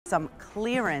some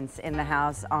clearance in the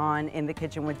house on In the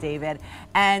Kitchen with David.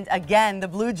 And again, the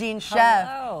Blue Jean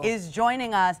Chef is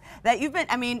joining us. That you've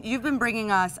been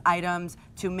bringing us items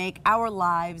to make our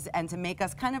lives and to make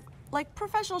us kind of like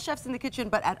professional chefs in the kitchen,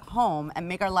 but at home, and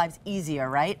make our lives easier,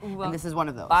 right? Well, and this is one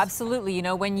of those. Absolutely. You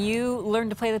know, when you learn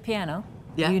to play the piano,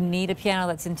 you need a piano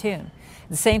that's in tune.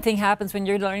 The same thing happens when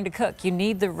you're learning to cook. You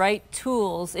need the right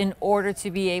tools in order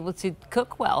to be able to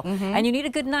cook well. And you need a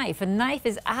good knife. A knife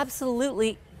is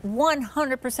absolutely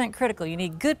 100% critical. You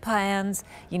need good pans,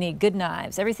 you need good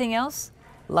knives. Everything else,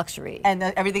 luxury. And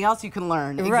everything else you can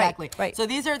learn. Exactly. Right. So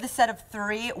these are the set of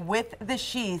 3 with the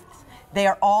sheaths. They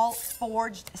are all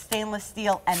forged stainless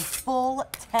steel and full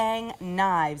tang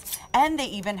knives. And they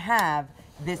even have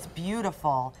this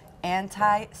beautiful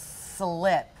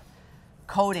anti-slip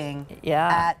coating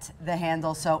at the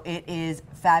handle, so it is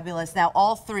fabulous. Now,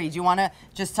 all 3, do you want to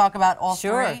just talk about all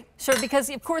 3? Sure, because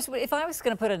of course, if I was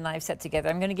going to put a knife set together,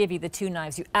 I'm going to give you the 2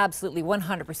 knives you absolutely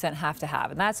 100% have to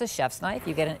have, and that's a chef's knife.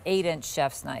 You get an 8-inch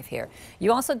chef's knife here.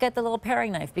 You also get the little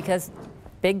paring knife, because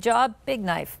big job, big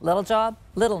knife, little job,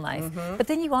 little knife. But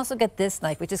then you also get this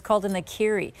knife, which is called an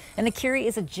akiri. An akiri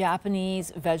is a Japanese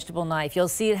vegetable knife. You'll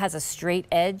see it has a straight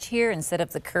edge here instead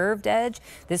of the curved edge.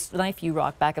 This knife you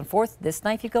rock back and forth. This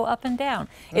knife you go up and down.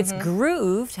 It's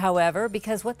grooved, however,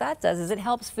 because what that does is it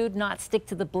helps food not stick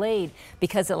to the blade,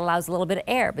 because it allows a little bit of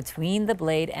air between the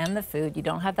blade and the food. You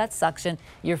don't have that suction.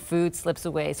 Your food slips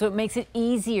away. So it makes it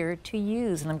easier to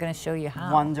use, and I'm going to show you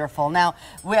how. Wonderful. Now,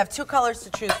 we have 2 colors to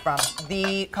choose from.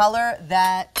 The color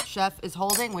that Chef is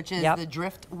holding, which is the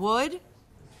driftwood.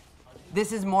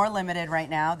 This is more limited right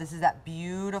now. This is that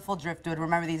beautiful driftwood.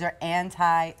 Remember, these are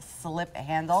anti-slip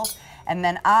handles. And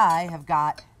then I have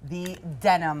got the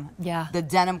denim, the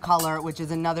denim color, which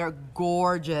is another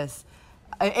gorgeous.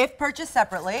 If purchased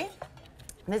separately,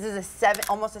 this is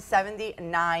almost a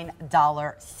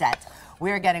 $79 set.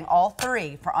 We are getting all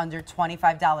 3 for under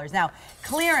 $25. Now,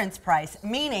 clearance price,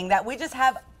 meaning that we just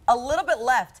have a little bit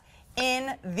left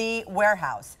in the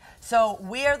warehouse. So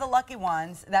we are the lucky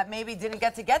ones that maybe didn't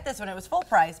get this when it was full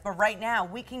price, but right now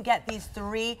we can get these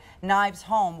 3 knives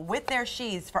home with their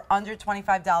sheaths for under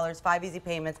 $25, 5 easy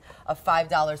payments of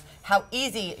 $5. How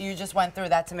easy you just went through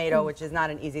that tomato, which is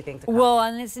not an easy thing to cut. Well,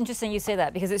 and it's interesting you say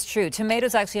that, because it's true.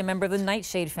 Tomato's actually a member of the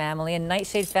nightshade family, and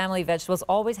nightshade family vegetables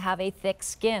always have a thick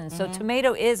skin. So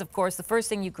tomato is, of course, the first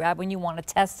thing you grab when you want to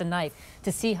test a knife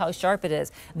to see how sharp it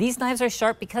is. These knives are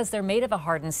sharp because they're made of a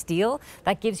hardened steel.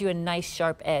 That gives you a nice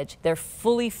sharp edge. They're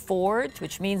fully forged,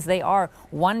 which means they are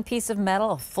one piece of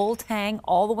metal, a full tang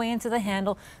all the way into the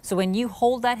handle. So when you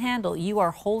hold that handle, you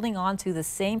are holding on to the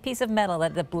same piece of metal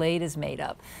that the blade is made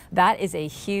of. That is a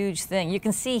huge thing. You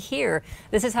can see here,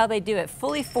 this is how they do it.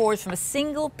 Fully forged from a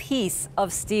single piece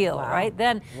of steel, right?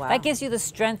 Then that gives you the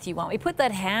strength you want. We put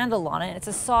that handle on it. It's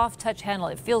a soft touch handle.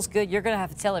 It feels good. You're going to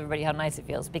have to tell everybody how nice it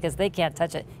feels, because they can't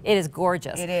touch it. It is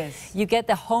gorgeous. It is. You get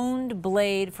the honed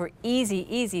blade for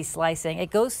easy slicing.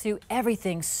 It goes through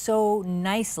everything so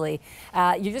nicely.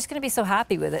 You're just going to be so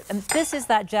happy with it. And this is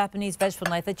that Japanese vegetable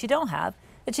knife that you don't have,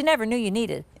 that you never knew you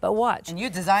needed. But watch. And you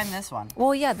designed this one.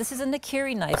 Well, yeah, this is a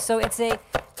akiri knife. So it's a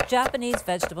Japanese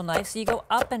vegetable knife. So you go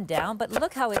up and down, but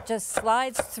look how it just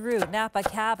slides through Napa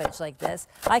cabbage like this.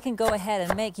 I can go ahead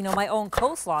and make, my own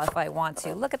coleslaw if I want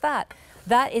to. Look at that.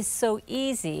 That is so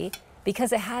easy,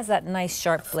 because it has that nice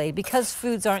sharp blade, because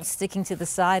foods aren't sticking to the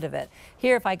side of it.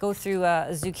 Here, if I go through a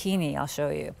zucchini, I'll show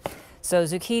you. So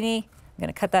zucchini, I'm going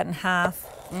to cut that in half,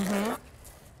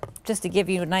 just to give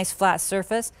you a nice flat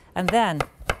surface, and then...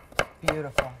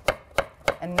 Beautiful.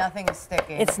 And nothing is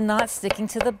sticking. It's not sticking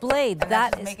to the blade. And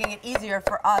that is making it easier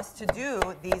for us to do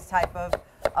these type of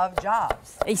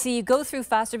jobs. You see, you go through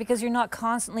faster because you're not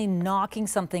constantly knocking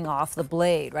something off the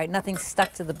blade, right? Nothing's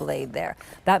stuck to the blade there.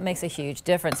 That makes a huge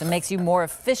difference. It makes you more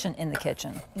efficient in the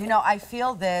kitchen. I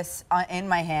feel this in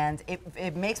my hand.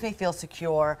 It makes me feel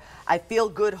secure. I feel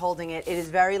good holding it. It is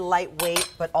very lightweight,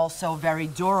 but also very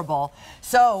durable.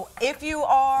 So if you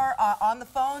are on the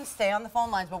phone, stay on the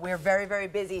phone lines, but we're very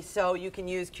busy, so you can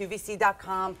use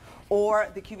QVC.com or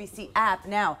the QVC app.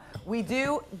 Now, we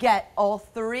do get all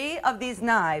 3 of these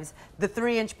knives, the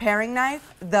 3-inch paring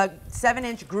knife, the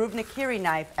 7-inch groove nakiri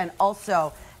knife, and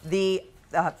also the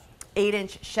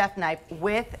 8-inch chef knife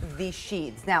with the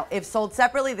sheaths. Now, if sold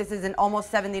separately, this is an almost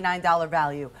 $79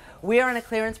 value. We are on a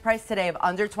clearance price today of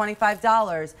under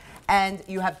 $25, and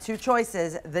you have 2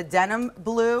 choices, the denim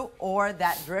blue or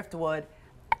that driftwood.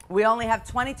 We only have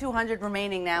 2,200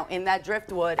 remaining now in that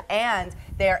driftwood, and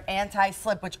they're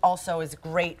anti-slip, which also is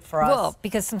great for us. Well,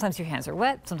 because sometimes your hands are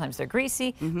wet, sometimes they're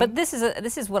greasy. But this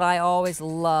is what I always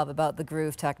love about the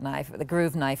Groove Tech knife, the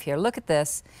Groove knife here. Look at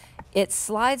this. it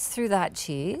slides through that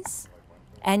cheese.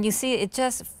 And you see, it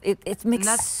just, it makes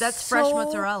that's fresh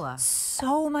mozzarella.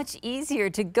 So much easier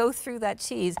to go through that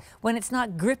cheese when it's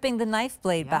not gripping the knife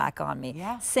blade back on me.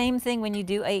 Yeah. Same thing when you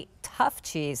do a tough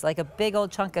cheese, like a big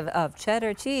old chunk of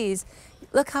cheddar cheese.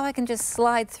 Look how I can just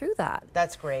slide through that.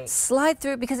 That's great. Slide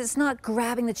through it because it's not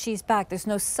grabbing the cheese back. There's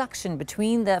no suction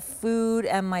between the food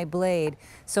and my blade.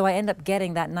 So I end up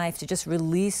getting that knife to just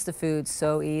release the food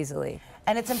so easily.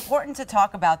 And it's important to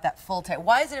talk about that full tang.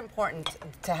 Why is it important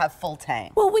to have full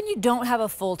tang? Well, when you don't have a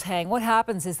full tang, what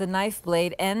happens is the knife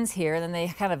blade ends here, and then they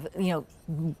kind of,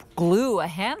 glue a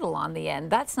handle on the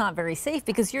end. That's not very safe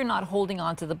because you're not holding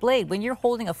onto the blade. When you're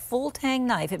holding a full tang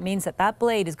knife, it means that that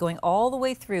blade is going all the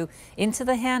way through into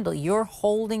the handle. You're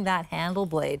holding that handle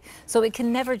blade, so it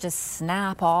can never just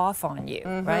snap off on you,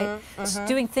 right? So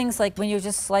doing things like when you're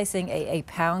just slicing a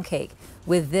pound cake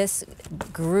with this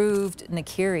grooved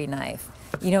Nakiri knife,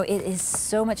 it is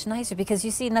so much nicer because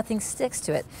you see nothing sticks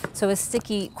to it. So a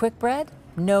sticky quick bread,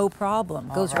 no problem,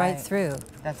 goes right through.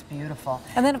 That's beautiful.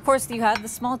 And then of course you have the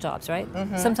small jobs, right?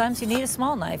 Sometimes you need a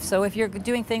small knife. So if you're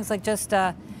doing things like just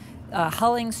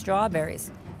hulling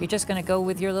strawberries, you're just going to go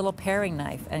with your little paring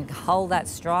knife and hull that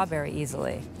strawberry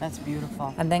easily. That's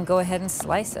beautiful. And then go ahead and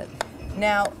slice it.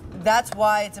 Now, that's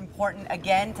why it's important,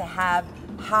 again, to have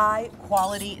high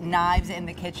quality knives in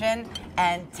the kitchen,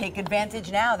 and take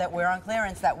advantage now that we're on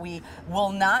clearance that we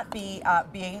will not be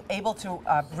being able to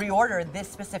reorder this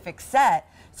specific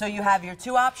set. So you have your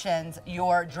two options,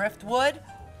 your driftwood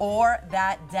or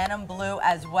that denim blue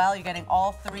as well. You're getting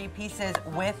all three pieces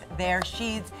with their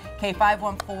sheaths.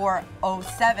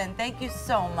 K51407. Thank you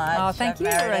so much. Oh, thank Chef you,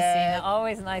 Meredith. Rosina.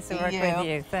 Always nice to work with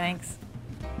you. Thanks.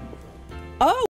 Oh.